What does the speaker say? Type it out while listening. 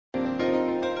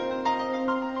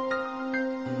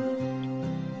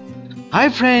Hi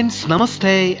friends,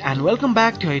 Namaste and welcome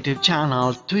back to our YouTube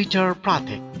channel Tutor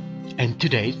Pratik. In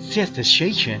today's CSS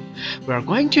session, we are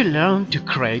going to learn to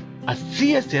create a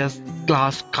CSS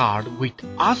glass card with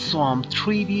awesome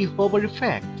 3D hover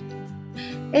effect.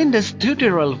 In this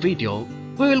tutorial video,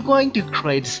 we will going to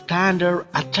create standard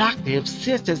attractive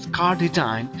CSS card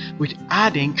design with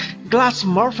adding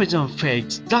Glassmorphism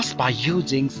effects just by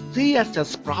using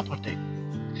CSS property.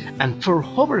 And for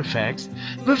hover effects,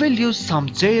 we will use some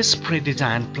JS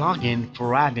pre-designed plugin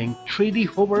for adding 3D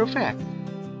hover effect.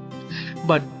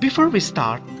 But before we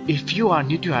start, if you are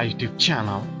new to our YouTube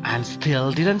channel and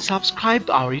still didn't subscribe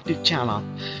our YouTube channel,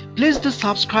 please do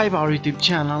subscribe our YouTube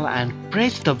channel and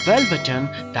press the bell button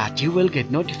that you will get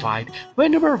notified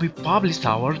whenever we publish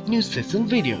our new session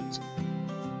videos.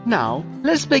 Now,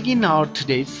 let's begin our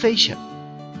today's session.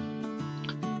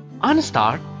 On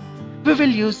start, we will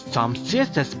use some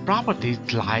CSS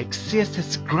properties like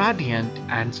CSS gradient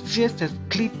and CSS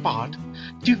clip art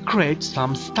to create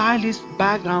some stylish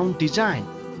background design.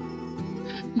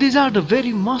 These are the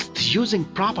very most using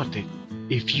properties.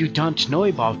 If you don't know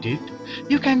about it,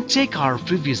 you can check our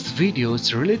previous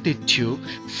videos related to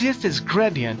CSS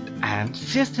gradient and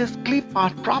CSS clip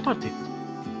art properties.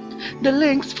 The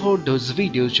links for those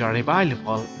videos are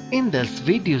available in this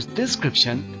video's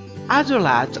description as well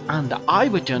as on the I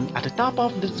button at the top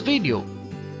of this video.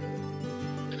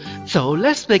 So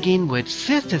let's begin with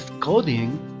CSS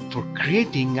coding for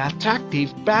creating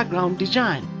attractive background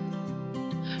design.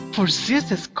 For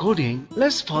CSS coding,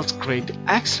 let's first create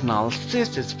external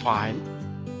CSS file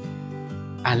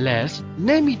and let's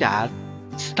name it as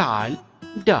style.css.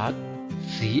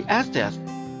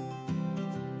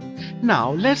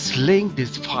 Now let's link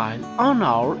this file on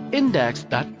our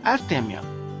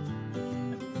index.html.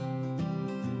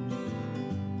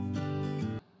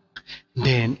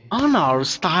 Then on our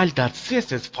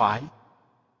style.css file,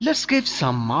 let's give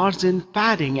some margin,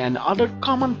 padding and other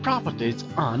common properties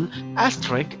on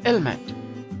asterisk element.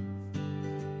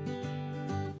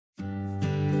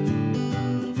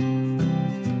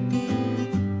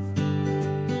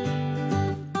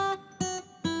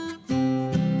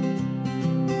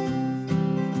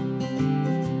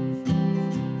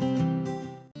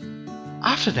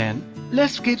 After then,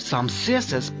 let's give some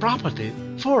CSS properties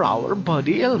for our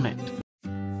body element.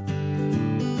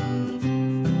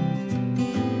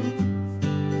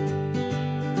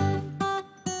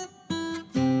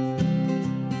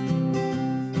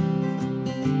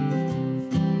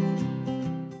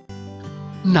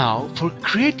 Now for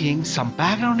creating some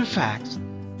background effects,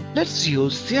 let's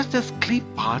use CSS clip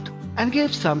art and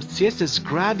give some CSS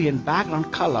gradient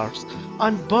background colors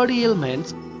on body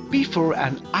elements before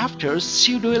and after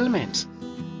pseudo elements.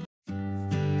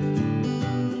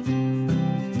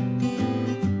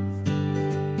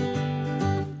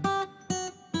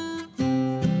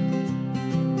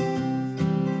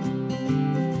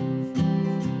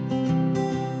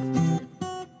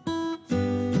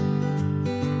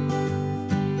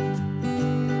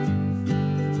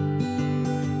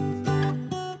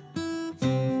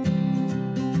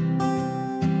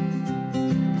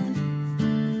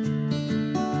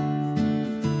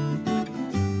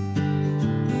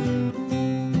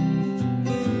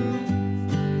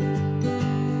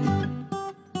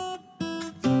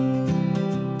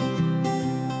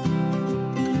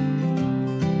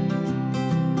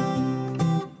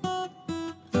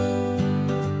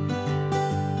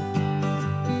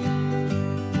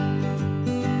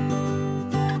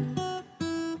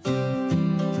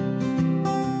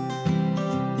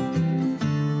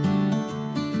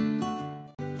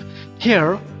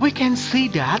 Here we can see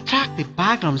the attractive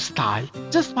background style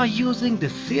just by using the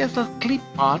CSS clip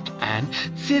art and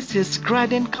CSS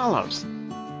gradient colors.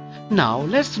 Now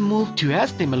let's move to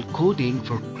HTML coding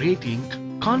for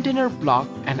creating container block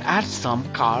and add some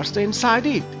cards inside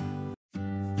it.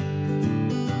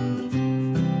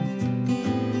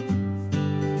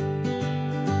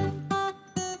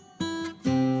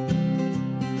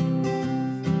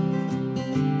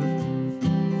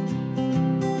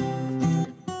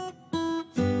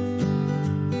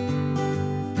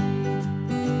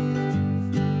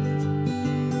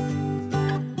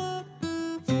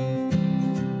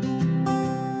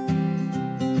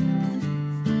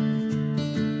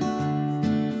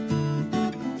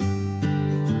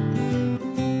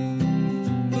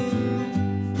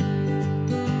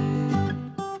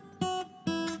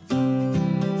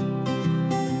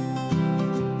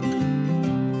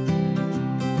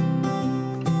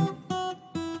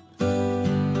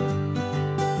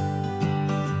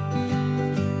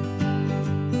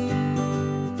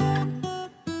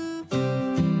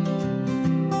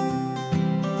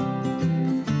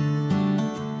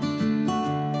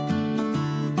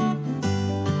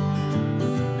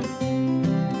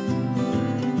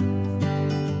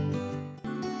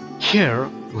 Here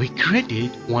we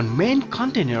created one main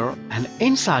container, and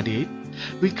inside it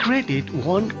we created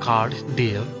one card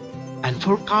div, and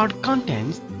for card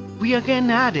contents we again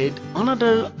added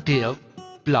another div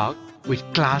block with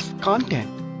class content.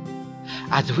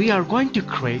 As we are going to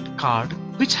create cards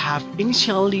which have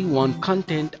initially one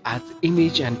content as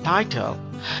image and title,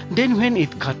 then when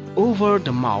it cut over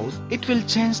the mouse it will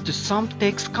change to some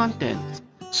text contents.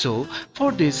 So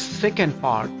for this second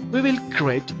part we will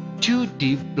create two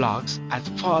div blocks as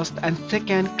first and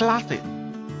second classes,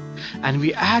 and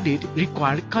we added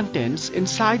required contents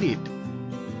inside it.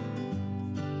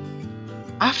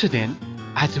 After then,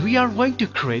 as we are going to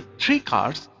create three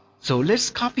cards, so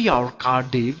let's copy our card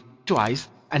div twice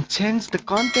and change the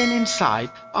content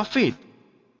inside of it.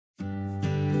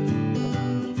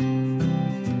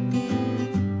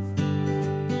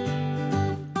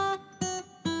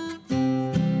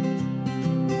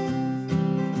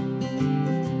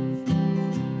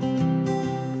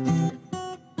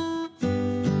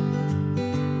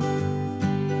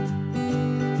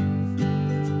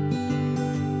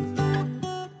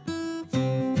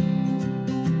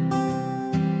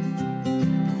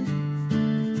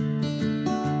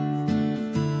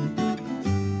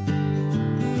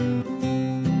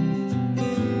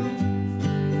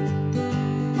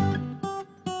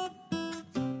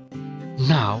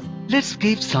 Now let's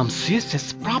give some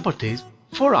CSS properties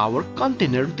for our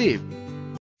container div.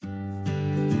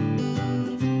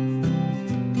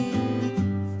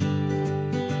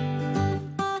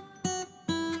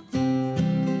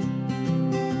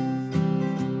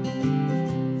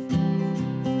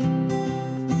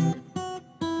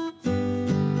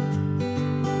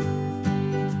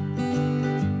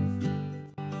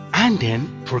 And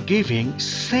then for giving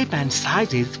shape and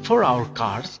sizes for our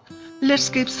cards, let's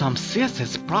give some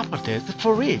CSS properties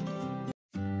for it.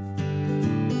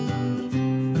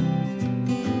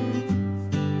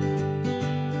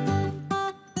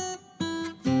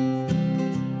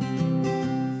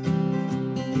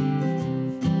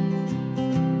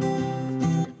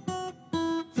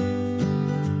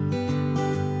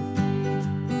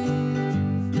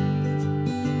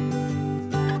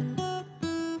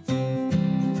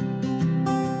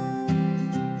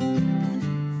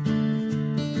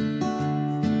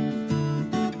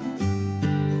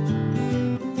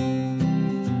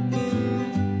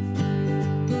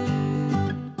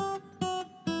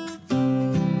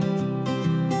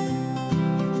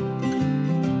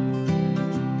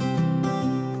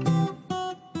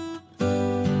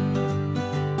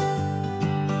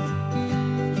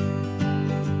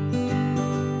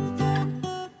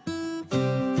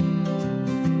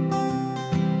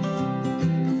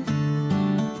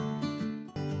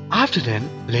 After then,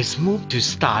 let's move to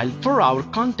style for our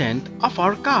content of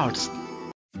our cards.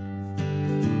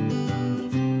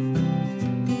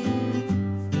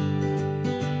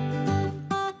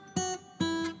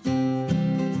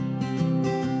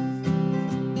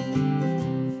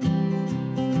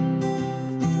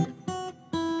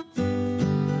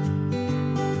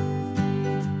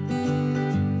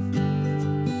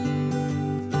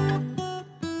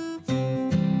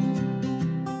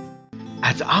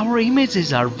 As our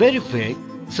images are very big,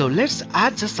 so let's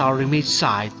adjust our image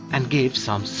size and give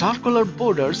some circular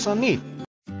borders on it.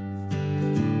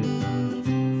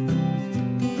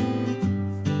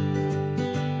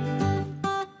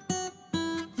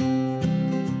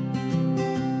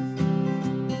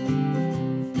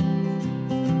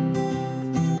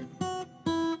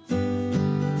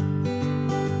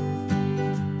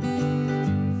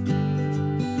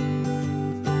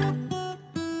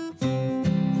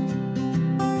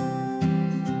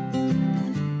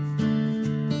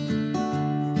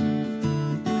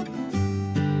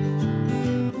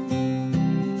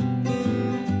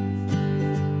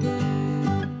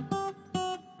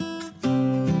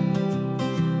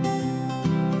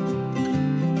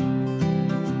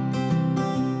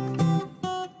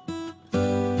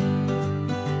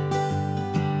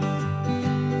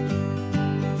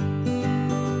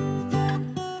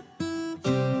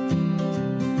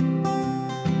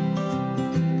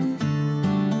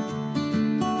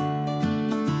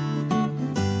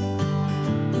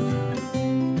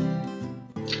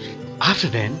 After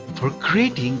then, for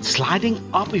creating sliding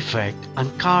up effect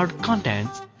on card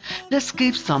contents, let's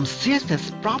give some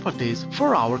CSS properties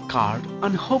for our card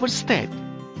on hover state.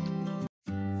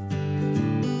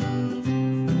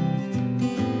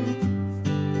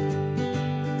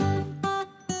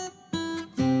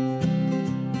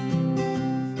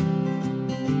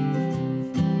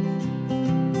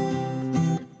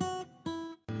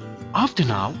 Up to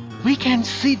now, we can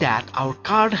see that our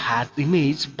card has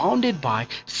image bounded by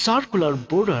circular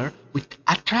border with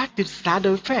attractive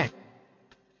shadow effect.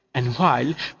 And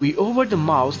while we hover the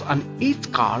mouse on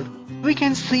each card, we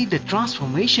can see the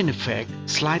transformation effect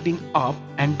sliding up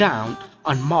and down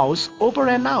on mouse over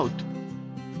and out.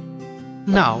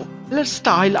 Now, let's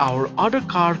style our other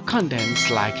card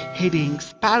contents like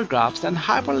headings, paragraphs, and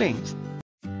hyperlinks.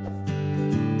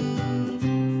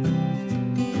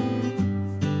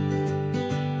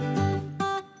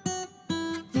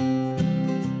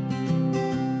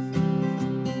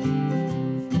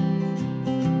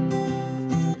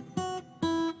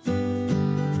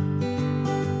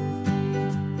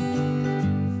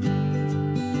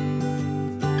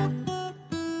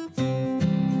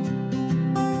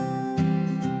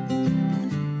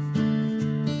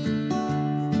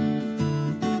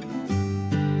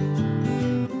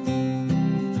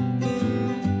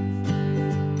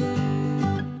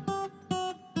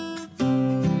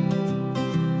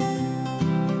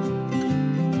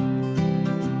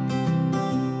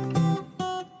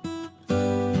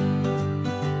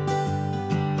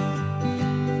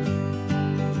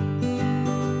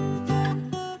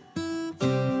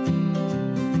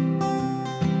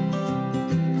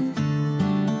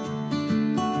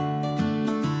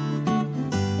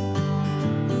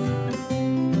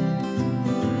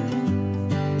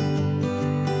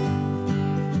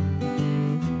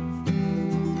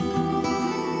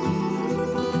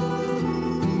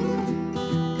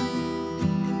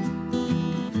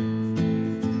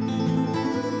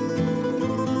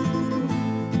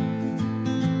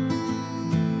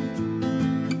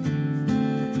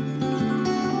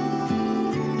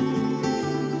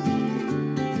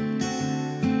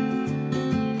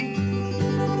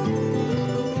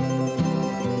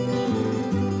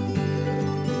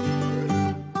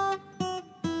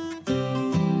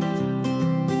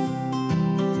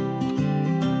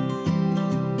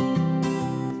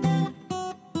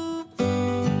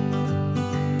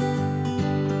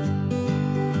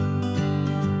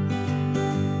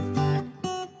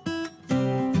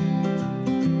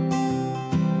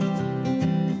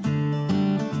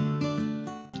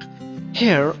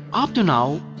 Here, up to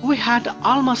now, we had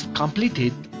almost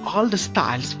completed all the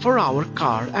styles for our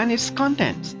card and its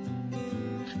contents.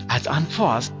 As on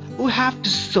first, we have to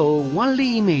show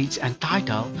only image and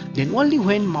title, then only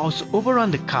when mouse over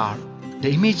on the card,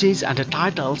 the images and the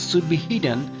titles should be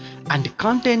hidden and the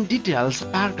content details,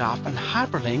 paragraph and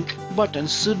hyperlink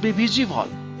buttons should be visible.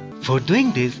 For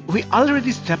doing this, we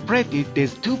already separated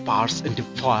these two parts into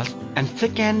first and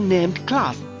second named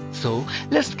class. So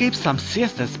let's give some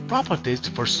CSS properties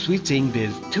for switching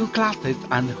these two classes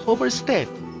and hover state.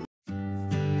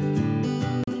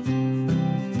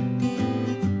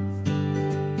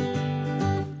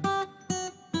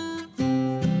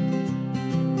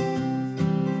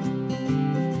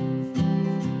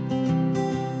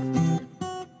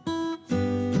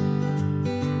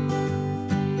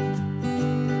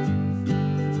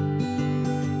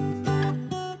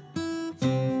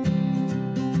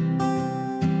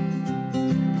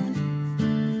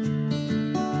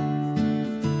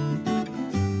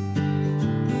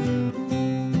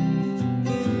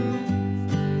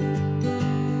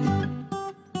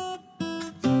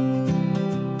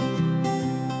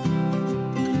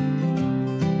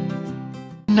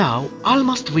 Now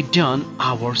almost we done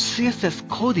our CSS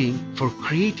coding for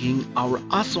creating our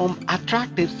awesome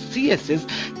attractive CSS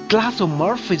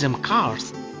Glassmorphism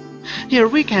cards. Here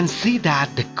we can see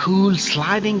that the cool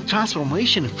sliding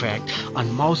transformation effect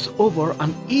on mouse over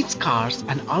on each cards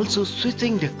and also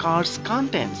switching the card's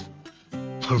contents.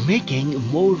 For making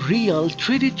more real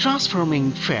 3D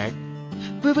transforming effect,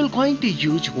 we will going to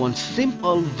use one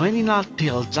simple vanilla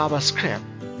tail JavaScript.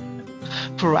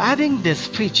 For adding this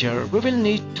feature, we will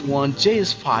need one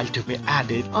JS file to be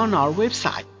added on our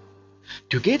website.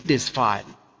 To get this file,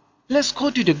 let's go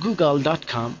to the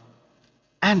google.com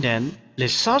and then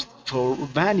let's search for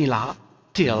vanilla.js.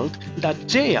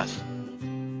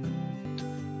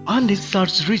 On this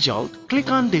search result,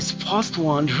 click on this first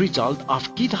one result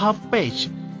of GitHub page.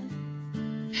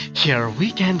 Here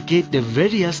we can get the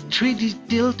various 3D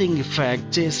tilting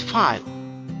effect JS file.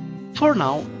 For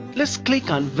now, let's click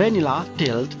on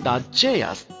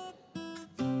vanilla.js.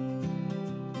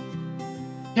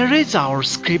 Here is our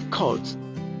script codes.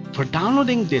 For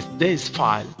downloading this JS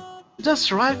file,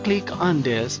 just right click on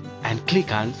this and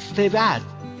click on Save As.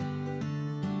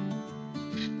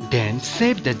 Then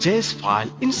save the JS file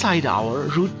inside our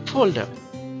root folder.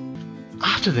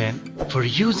 After that, for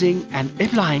using and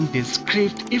applying these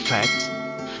script effects,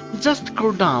 just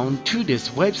go down to this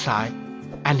website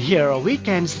and here we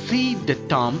can see the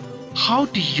term how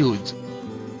to use.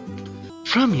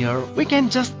 From here we can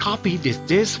just copy this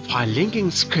JS file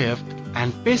linking script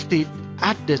and paste it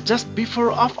at the just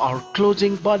before of our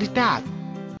closing body tag.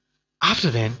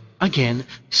 After then, again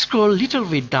scroll little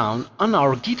bit down on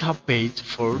our GitHub page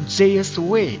for JS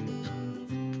way.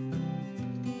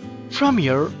 From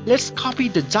here, let's copy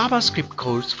the JavaScript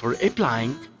codes for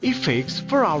applying effects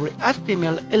for our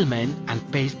HTML element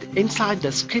and paste inside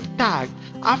the script tag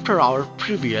after our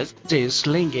previous JS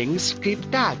linking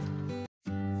script tag.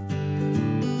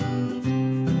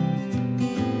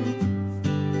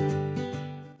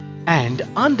 And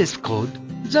on this code,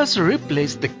 just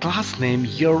replace the class name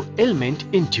your element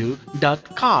into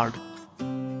 .card.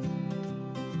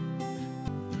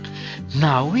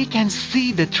 Now we can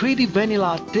see the 3D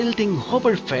vanilla tilting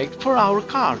hover effect for our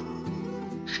card.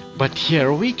 But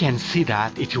here we can see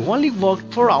that it only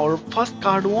worked for our first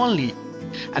card only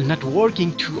and not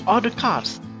working to other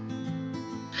cards.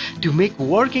 To make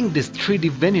working this 3D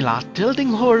vanilla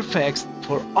tilting hover effects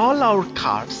for all our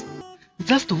cards,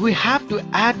 just we have to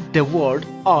add the word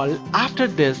all after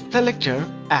this selector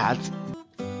as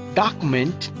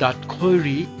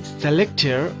document.query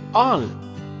selector all.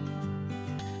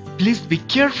 Please be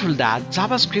careful that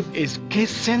JavaScript is case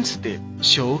sensitive,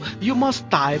 so you must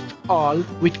type all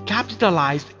with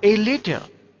capitalized A letter.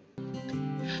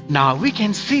 Now we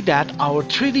can see that our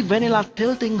 3D vanilla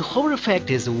tilting hover effect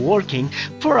is working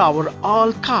for our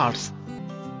all cards.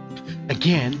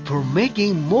 Again, for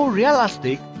making more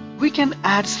realistic, we can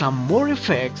add some more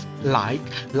effects like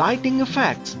lighting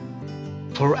effects.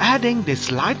 For adding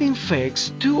these lighting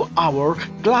effects to our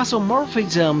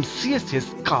Glassmorphism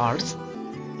CSS cards,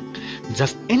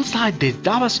 just inside the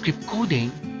JavaScript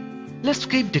coding, let's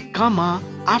keep the comma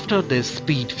after the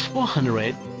speed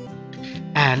 400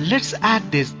 and let's add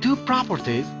these two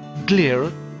properties glare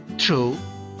true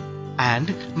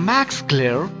and max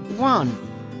glare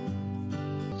 1.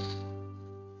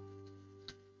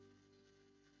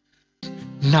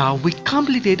 Now we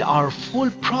completed our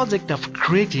full project of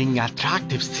creating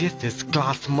attractive CSS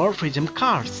Glassmorphism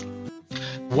cards.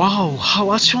 Wow,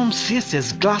 how awesome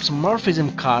CSS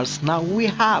Glassmorphism cards now we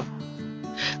have!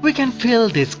 We can feel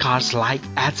these cards like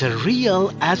as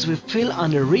real as we feel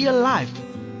on a real life.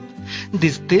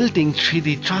 These tilting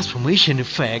 3D transformation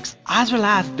effects as well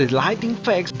as the lighting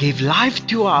effects give life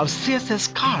to our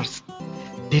CSS cards.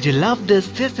 Did you love the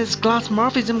CSS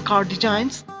Glassmorphism card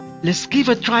designs? Let's give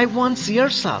a try once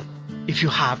yourself. If you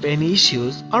have any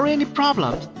issues or any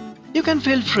problems, you can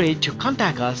feel free to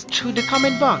contact us through the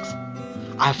comment box.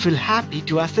 I feel happy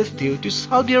to assist you to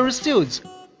solve your issues.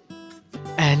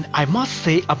 And I must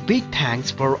say a big thanks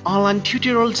for Online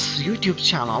Tutorials YouTube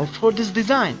channel for this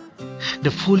design. The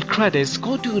full credits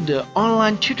go to the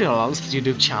Online Tutorials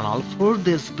YouTube channel for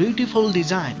this beautiful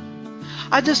design.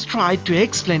 I just tried to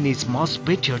explain it much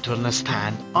better to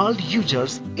understand all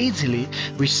users easily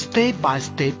with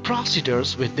step-by-step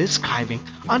procedures with describing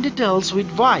and details with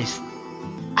voice.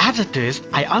 As a test,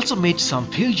 I also made some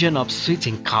fusion of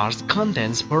switching cards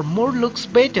contents for more looks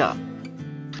better.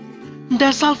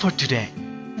 That's all for today.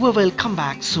 We will come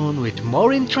back soon with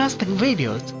more interesting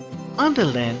videos.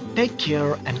 Until then, take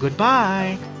care and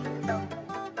goodbye.